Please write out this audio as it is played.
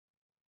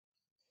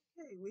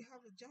Okay, we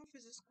have a JAMB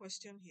physics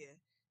question here.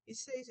 It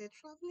says a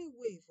traveling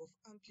wave of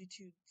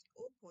amplitude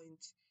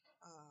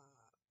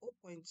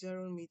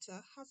 0.0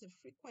 meter has a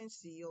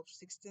frequency of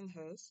 16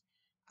 hertz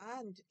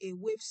and a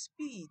wave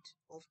speed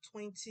of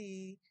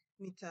 20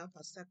 meter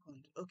per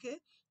second.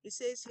 Okay, it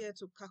says here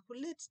to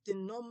calculate the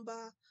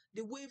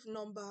wave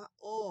number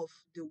of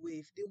the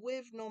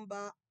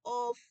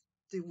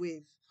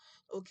wave.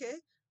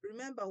 Okay,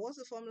 remember what's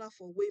the formula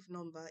for wave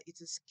number? It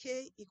is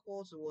k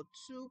equals to what?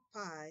 2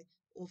 pi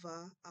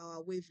over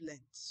our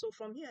wavelength. So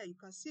from here, you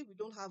can see we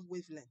don't have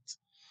wavelength,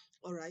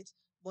 all right?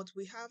 But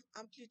we have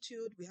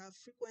amplitude, we have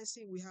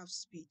frequency, we have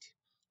speed,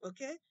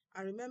 okay?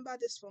 And remember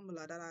this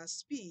formula that our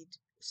speed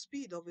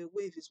of a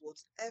wave is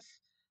what?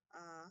 F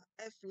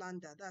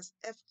lambda, that's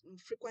F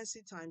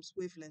frequency times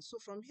wavelength. So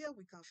from here,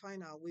 we can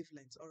find our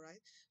wavelength, all right?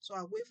 So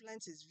our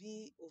wavelength is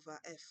V over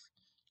F,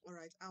 all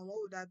right? And what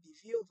would that be?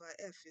 V over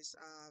F is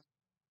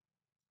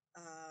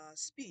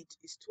speed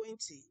is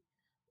 20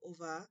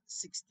 over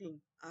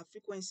 16. Our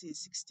frequency is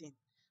 16.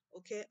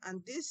 Okay,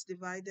 and this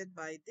divided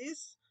by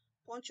this,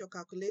 punch your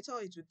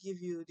calculator, it will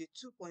give you the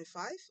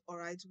 2.5, all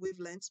right,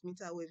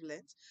 meter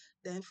wavelength.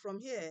 Then from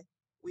here,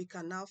 we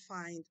can now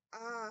find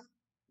our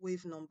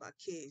wave number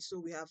K. So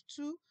we have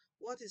 2.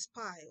 What is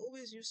pi?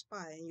 Always use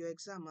pi in your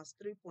exam as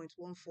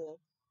 3.142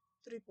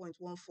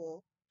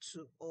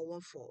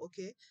 or 14,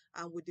 okay?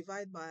 And we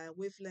divide by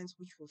wavelength,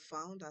 which we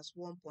found as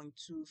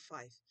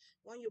 1.25.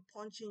 When you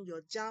punch in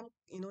your JAMB,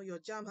 your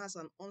JAMB has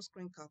an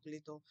on-screen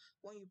calculator.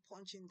 When you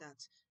punch in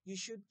that, you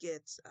should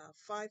get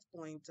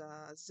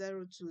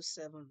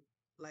 5.027,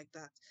 like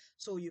that.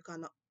 So you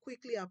can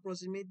quickly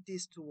approximate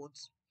this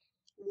towards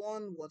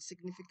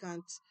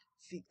significant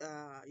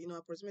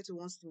approximate to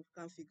one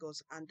significant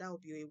figures, and that will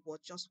be a 5.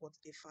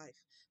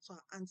 So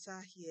our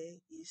answer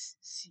here is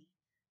C.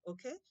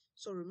 Okay,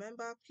 so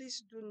remember,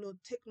 please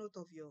take note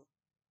of your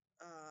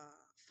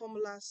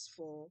formulas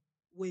for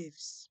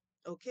waves.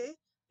 Okay,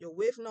 your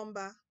wave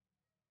number,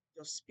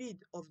 your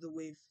speed of the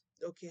wave,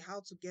 okay, how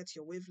to get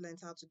your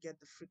wavelength, how to get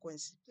the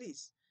frequency.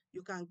 Please,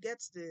 you can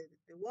get the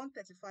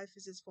 135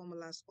 physics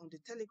formulas on the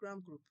Telegram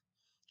group.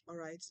 All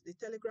right, the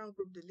Telegram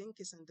group, the link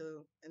is in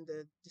the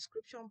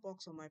description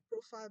box on my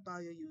profile bio.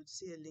 You would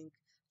see a link.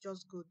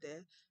 Just go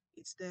there.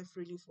 It's there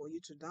freely for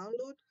you to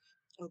download.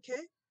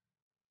 Okay,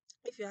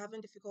 if you're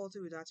having difficulty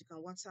with that, you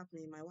can WhatsApp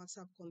me. My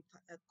WhatsApp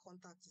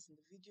contact is in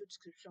the video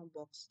description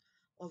box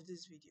of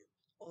this video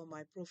or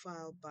my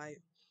profile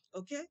bio.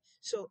 Okay,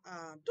 so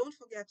don't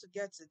forget to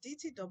get the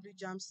DTW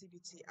JAM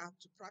CBT app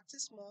to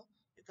practice more.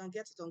 You can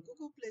get it on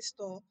Google Play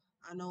Store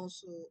and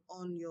also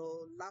on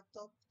your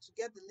laptop. To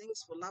get the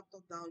links for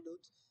laptop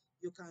download,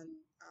 you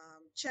can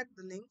check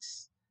the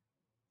links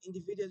in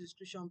the video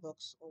description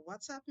box or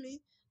WhatsApp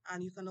me,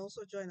 and you can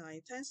also join our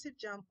intensive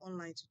JAMB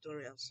online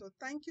tutorial. So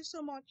thank you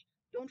so much.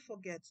 Don't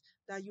forget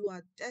that you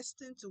are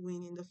destined to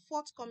win in the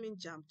forthcoming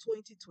JAMB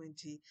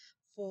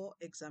 2024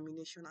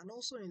 examination and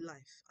also in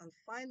life. And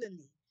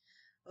finally,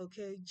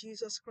 okay,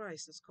 Jesus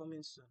Christ is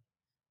coming soon.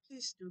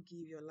 Please do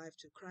give your life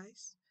to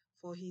Christ,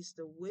 for He's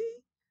the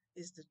way,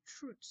 He's the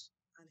truth,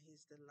 and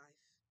He's the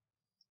life.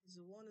 He's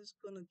the one who's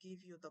going to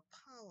give you the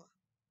power,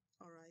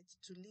 all right,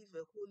 to live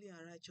a holy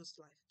and righteous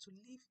life, to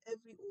leave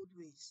every old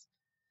ways.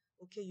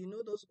 Okay, you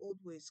know those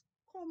old ways.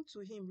 Come to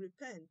Him,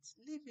 repent,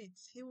 leave it.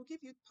 He will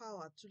give you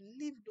power to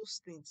leave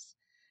those things.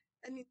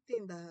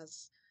 Anything that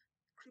has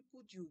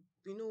crippled you,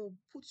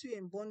 put you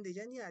in bondage,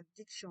 any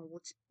addiction,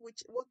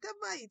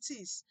 whatever it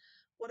is,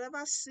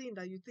 whatever sin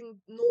that you think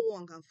no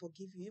one can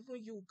forgive you,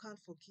 even you can't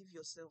forgive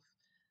yourself.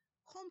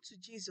 Come to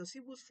Jesus.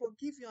 He will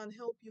forgive you and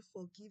help you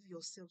forgive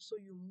yourself so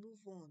you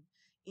move on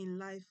in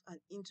life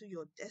and into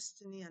your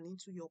destiny and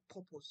into your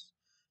purpose.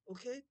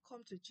 Okay?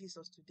 Come to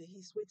Jesus today.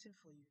 He's waiting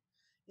for you.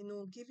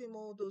 Give Him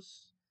all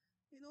those.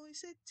 He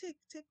said,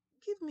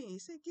 give me. He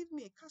said, give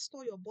me. Cast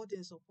all your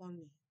burdens upon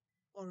me.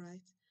 All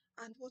right?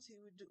 And what He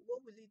will do,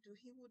 what will He do?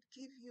 He would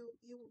He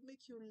will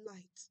make you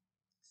light.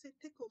 Say,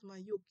 take off my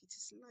yoke. It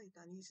is light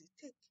and easy.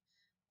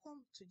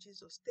 Come to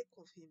Jesus. Take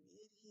off Him.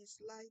 He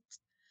is light.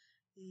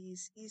 He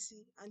is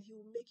easy, and He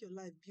will make your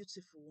life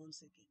beautiful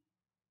once again.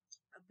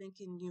 I'm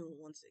making new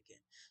once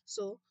again.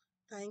 So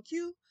thank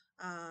you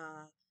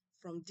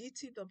from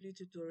DTW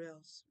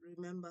Tutorials.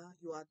 Remember,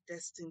 you are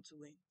destined to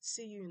win.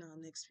 See you in our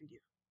next video.